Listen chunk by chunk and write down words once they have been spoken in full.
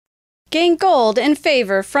Gain gold and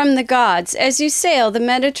favor from the gods as you sail the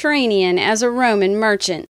Mediterranean as a Roman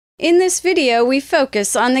merchant. In this video, we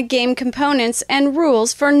focus on the game components and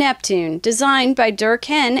rules for Neptun, designed by Dirk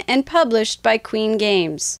Henn and published by Queen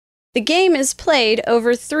Games. The game is played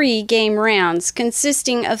over 3 game rounds,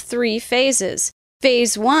 consisting of 3 phases.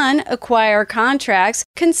 Phase 1, Acquire Contracts,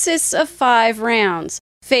 consists of 5 rounds.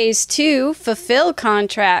 Phase 2, Fulfill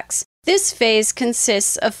Contracts. This phase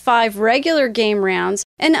consists of 5 regular game rounds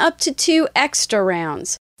and up to 2 extra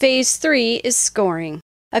rounds. Phase 3 is Scoring.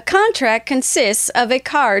 A contract consists of a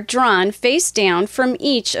card drawn face down from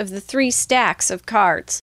each of the 3 stacks of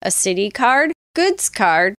cards: a city card, goods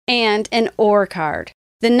card, and an ore card.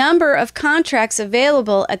 The number of contracts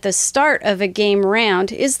available at the start of a game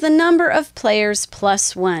round is the number of players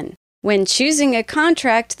plus 1. When choosing a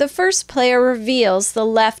contract, the first player reveals the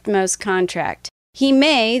leftmost contract. He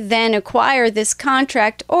may then acquire this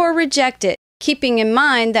contract or reject it, keeping in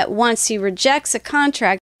mind that once he rejects a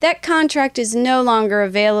contract, that contract is no longer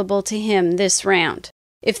available to him this round.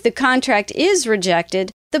 If the contract is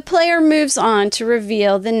rejected, the player moves on to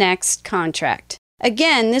reveal the next contract.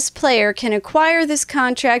 Again, this player can acquire this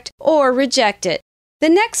contract or reject it. The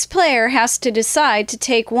next player has to decide to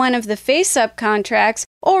take one of the face-up contracts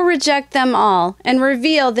or reject them all and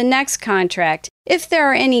reveal the next contract, if there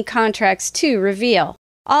are any contracts to reveal.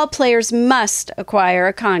 All players must acquire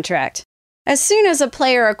a contract. As soon as a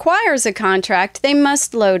player acquires a contract, they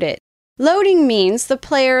must load it. Loading means the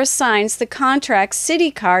player assigns the contract's city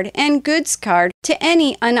card and goods card to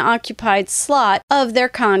any unoccupied slot of their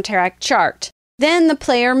contract chart. Then the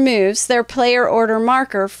player moves their player order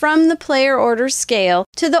marker from the player order scale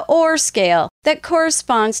to the ore scale that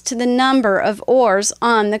corresponds to the number of ores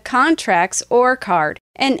on the contract's ore card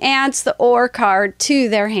and adds the ore card to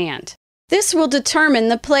their hand. This will determine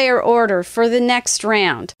the player order for the next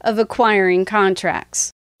round of acquiring contracts.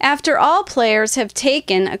 After all players have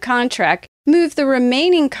taken a contract, move the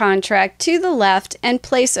remaining contract to the left and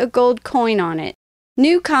place a gold coin on it.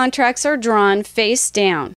 New contracts are drawn face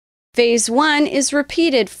down. Phase 1 is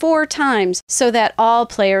repeated 4 times so that all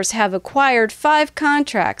players have acquired 5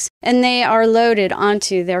 contracts and they are loaded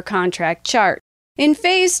onto their contract chart. In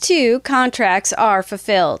Phase 2, contracts are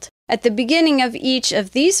fulfilled. At the beginning of each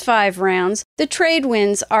of these 5 rounds, the trade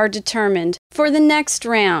wins are determined for the next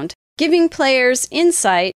round, giving players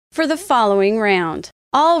insight for the following round.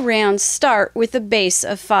 All rounds start with a base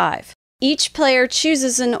of 5. Each player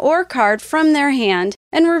chooses an ore card from their hand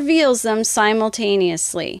and reveals them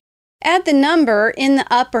simultaneously. Add the number in the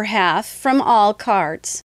upper half from all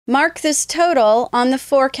cards. Mark this total on the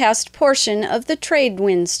forecast portion of the trade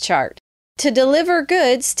wins chart. To deliver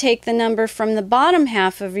goods, take the number from the bottom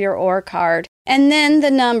half of your ore card and then the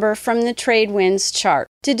number from the trade wins chart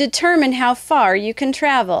to determine how far you can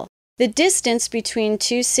travel. The distance between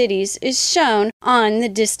 2 cities is shown on the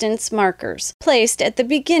distance markers placed at the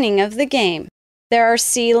beginning of the game. There are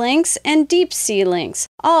sea links and deep sea links,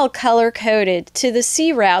 all color-coded to the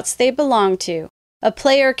sea routes they belong to. A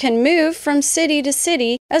player can move from city to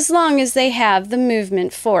city as long as they have the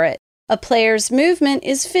movement for it. A player's movement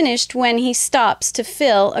is finished when he stops to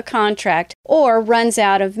fill a contract or runs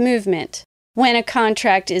out of movement. When a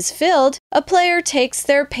contract is filled, a player takes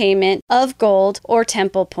their payment of gold or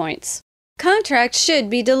temple points. Contracts should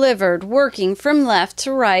be delivered working from left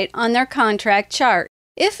to right on their contract chart.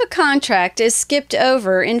 If a contract is skipped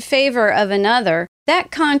over in favor of another,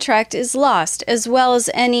 that contract is lost as well as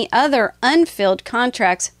any other unfilled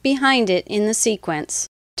contracts behind it in the sequence.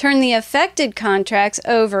 Turn the affected contracts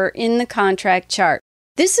over in the contract chart.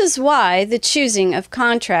 This is why the choosing of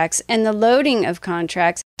contracts and the loading of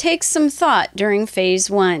contracts takes some thought during Phase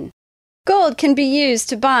 1. Gold can be used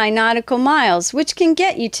to buy nautical miles, which can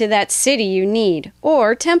get you to that city you need,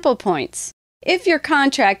 or temple points. If your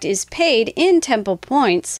contract is paid in temple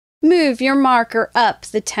points, move your marker up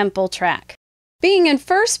the temple track. Being in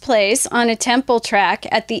first place on a temple track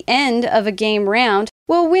at the end of a game round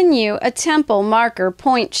will win you a temple marker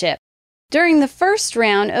point chip. During the first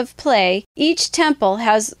round of play, each temple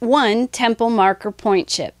has 1 temple marker point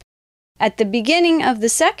chip. At the beginning of the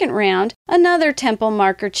second round, another temple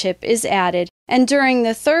marker chip is added, and during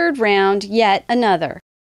the third round, yet another.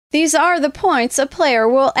 These are the points a player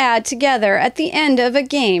will add together at the end of a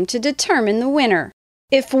game to determine the winner.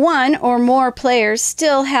 If 1 or more players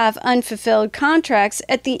still have unfulfilled contracts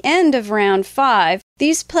at the end of round 5,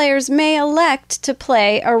 these players may elect to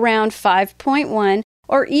play a round 5.1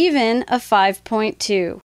 or even a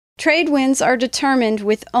 5.2. Trade wins are determined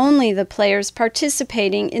with only the players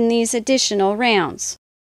participating in these additional rounds.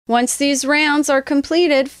 Once these rounds are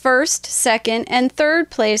completed, first, second, and third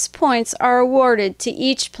place points are awarded to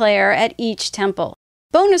each player at each temple.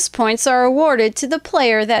 Bonus points are awarded to the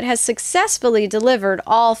player that has successfully delivered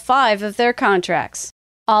all 5 of their contracts.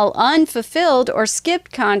 All unfulfilled or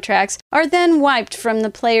skipped contracts are then wiped from the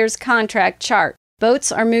player's contract chart.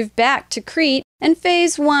 Boats are moved back to Crete, and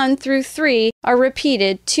Phase 1 through 3 are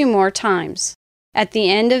repeated 2 more times. At the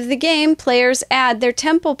end of the game, players add their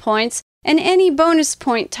temple points and any bonus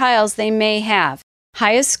point tiles they may have.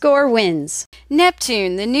 Highest score wins.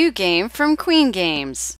 Neptune, the new game from Queen Games.